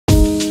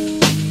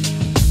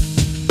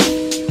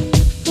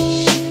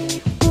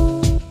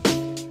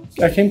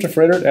I came to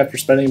Froedtert after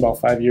spending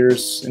about 5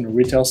 years in a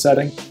retail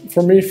setting.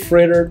 For me,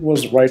 Froedtert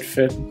was the right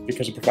fit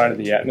because it provided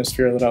the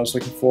atmosphere that I was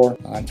looking for.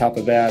 On top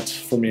of that,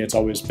 for me, it's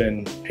always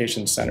been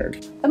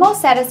patient-centered. The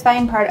most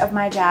satisfying part of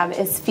my job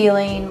is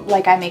feeling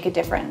like I make a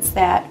difference,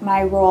 that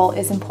my role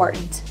is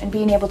important, and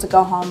being able to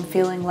go home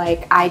feeling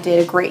like I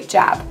did a great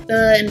job.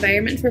 The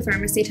environment for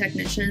pharmacy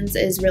technicians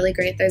is really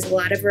great. There's a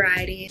lot of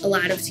variety, a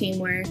lot of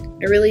teamwork.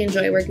 I really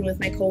enjoy working with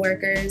my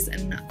coworkers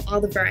and all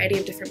the variety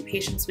of different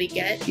patients we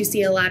get. You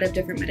see a lot of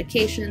different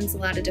medications, a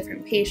lot of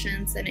different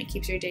patients, and it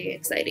keeps your day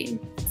exciting.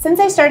 Since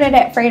I started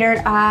at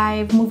Froedtert,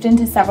 I've moved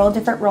into several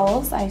different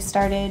roles. I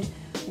started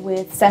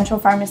with central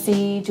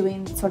pharmacy,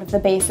 doing sort of the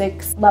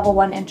basics, level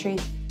 1 entry,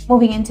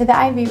 moving into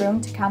the IV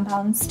room to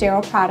compound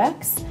sterile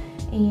products,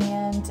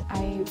 and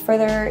I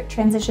further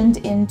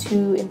transitioned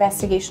into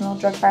investigational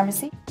drug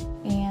pharmacy,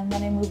 and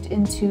then I moved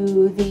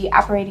into the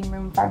operating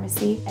room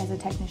pharmacy as a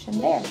technician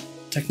there.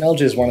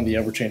 Technology is one of the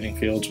ever-changing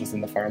fields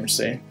within the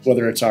pharmacy,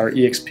 whether it's our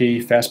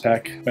EXP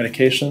fast-pack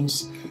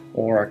medications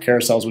or our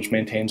carousels, which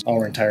maintains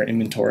our entire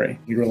inventory.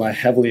 We rely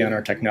heavily on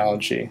our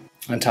technology.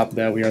 On top of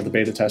that, we are the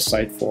beta test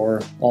site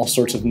for all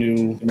sorts of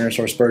new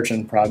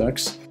Amerisourcevirgin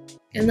products.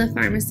 In the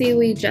pharmacy,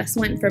 we just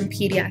went from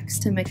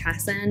PDX to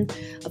McKesson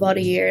about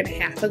 1.5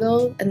 years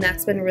ago, and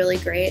that's been really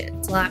great.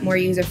 It's a lot more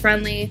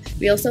user-friendly.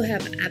 We also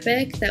have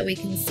Epic that we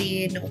can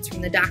see notes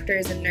from the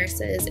doctors and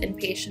nurses,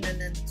 inpatient,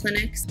 and then the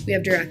clinics. We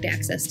have direct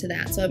access to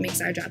that, so it makes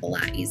our job a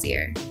lot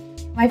easier.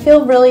 I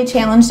feel really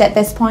challenged at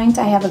this point.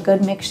 I have a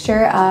good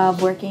mixture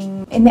of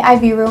working in the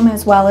IV room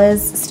as well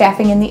as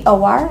staffing in the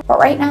OR. But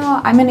right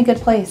now, I'm in a good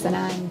place and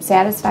I'm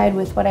satisfied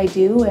with what I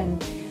do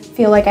and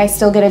feel like I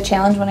still get a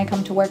challenge when I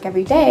come to work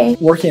every day.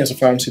 Working as a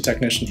pharmacy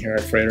technician here at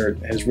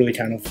Froedtert has really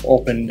kind of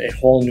opened a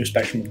whole new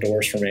spectrum of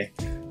doors for me.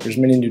 There's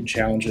many new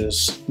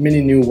challenges,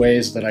 many new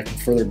ways that I can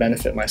further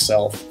benefit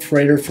myself.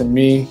 Froedtert, for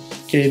me,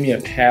 gave me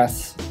a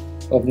path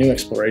of new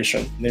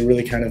exploration. They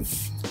really kind of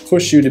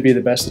push you to be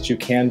the best that you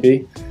can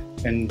be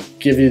and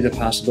give you the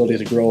possibility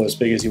to grow as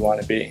big as you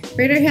want to be.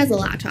 Froedtert has a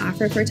lot to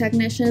offer for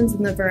technicians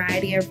in the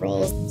variety of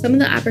roles. Some of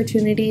the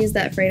opportunities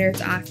that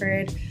Froedtert's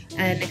offered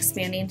and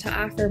expanding to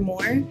offer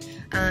more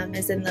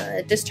is in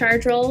the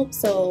discharge role,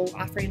 so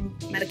offering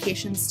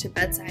medications to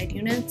bedside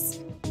units.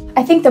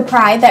 I think the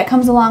pride that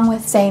comes along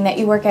with saying that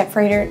you work at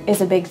Froedtert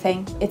is a big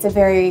thing. It's a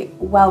very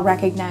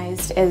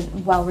well-recognized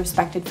and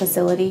well-respected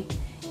facility,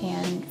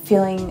 and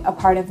feeling a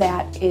part of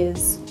that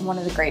is one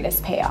of the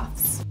greatest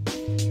payoffs.